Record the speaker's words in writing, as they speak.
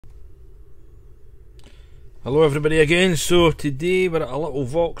Hello everybody again. So today we're at a little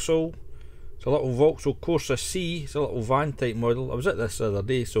Vauxhall. It's a little Vauxhall Corsa C. It's a little van type model. I was at this the other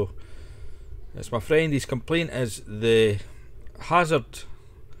day, so it's my friend. His complaint is the hazard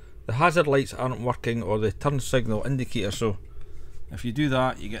lights aren't working, or the turn signal indicator. So if you do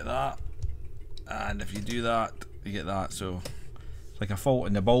that, you get that, and if you do that, you get that. So it's like a fault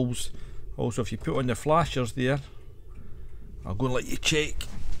in the bulbs. Also, if you put on the flashers there, I'll go and let you check.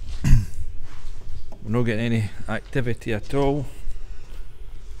 We're not getting any activity at all.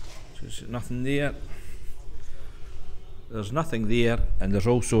 So there's nothing there. There's nothing there, and there's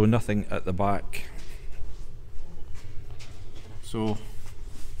also nothing at the back. So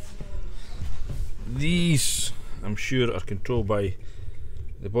these, I'm sure, are controlled by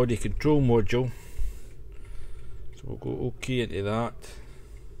the body control module. So we'll go OK into that.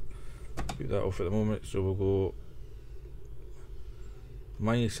 Put that off at the moment. So we'll go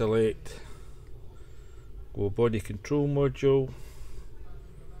manually select. Go body control module.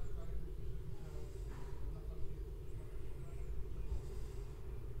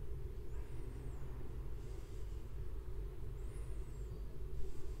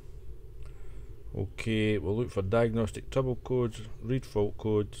 Okay, we'll look for diagnostic trouble codes, read fault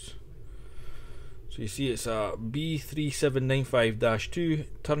codes. So you see it's a B3795-2,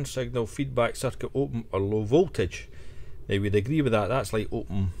 turn signal feedback circuit open or low voltage. Now we'd agree with that, that's like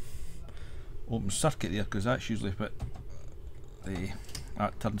open circuit there, because that's usually what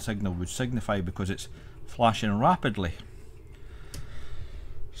that turn signal would signify, because it's flashing rapidly.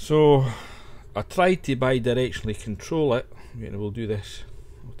 So I tried to bi-directionally control it. We'll do this.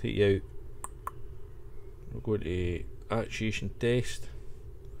 I'll take you out. We'll go to actuation test,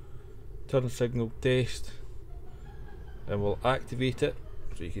 turn signal test, and we'll activate it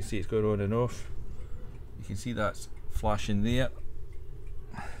so you can see it's going on and off. You can see that's flashing there.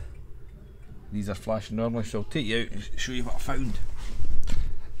 These are flashing normally, so I'll take you out and show you what I found.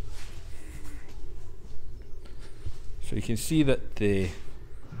 So you can see that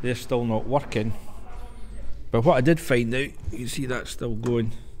they're still not working, but what I did find out, you can see that's still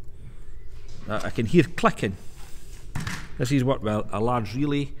going. I can hear clicking. This is what, well, a large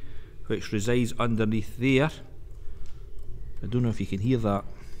relay which resides underneath there. I don't know if you can hear that.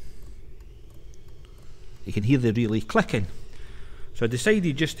 You can hear the relay clicking. So I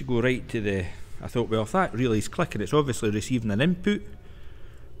decided just to go right to the, I thought, well, if that relay's clicking, it's obviously receiving an input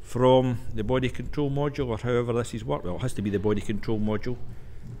from the body control module, or however this is worked. Well, it has to be the body control module,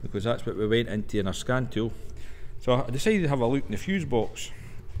 because that's what we went into in our scan tool. So I decided to have a look in the fuse box,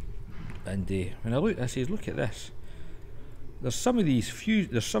 and when I looked, I says, look at this. There's some of these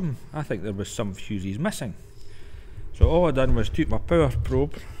fuses, I think there was some fuses missing. So all I done was took my power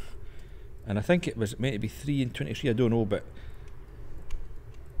probe, and I think it was meant to be 3 and 23, I don't know, but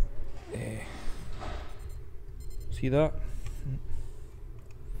see that?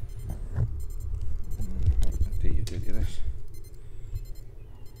 Take you to this.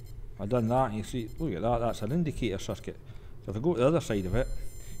 I done that, and you see, look at that, that's an indicator circuit. So if I go to the other side of it,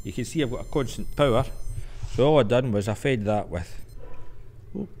 you can see I've got a constant power. So all I done was I fed that with,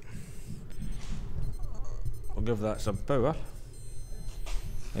 I'll give that some power,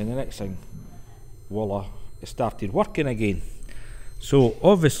 and the next thing, voila, it started working again. So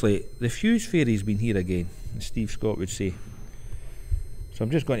obviously the fuse fairy's been here again, as Steve Scott would say. So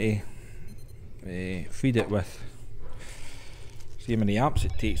I'm just going to feed it with, see how many amps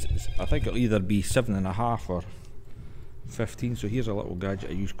it takes. I think it'll either be 7.5 or 15. So here's a little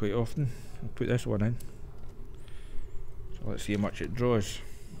gadget I use quite often. I'll put this one in. So let's see how much it draws.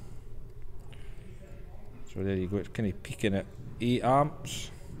 So there you go, it's kind of peaking at 8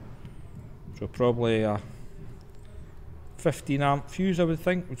 amps. So probably a 15 amp fuse, I would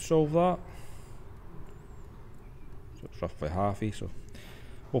think, would solve that. So it's roughly half, so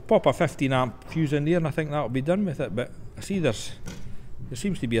we'll pop a 15 amp fuse in there, and I think that'll be done with it. But I see there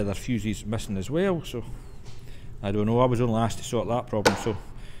seems to be other fuses missing as well, so I don't know, I was only asked to sort that problem. So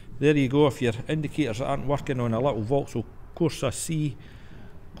there you go, if your indicators aren't working on a little Vauxhall Corsa C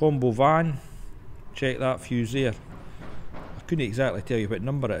combo van, check that fuse there. I couldn't exactly tell you what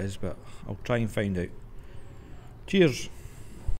number it is, but I'll try and find out. Cheers.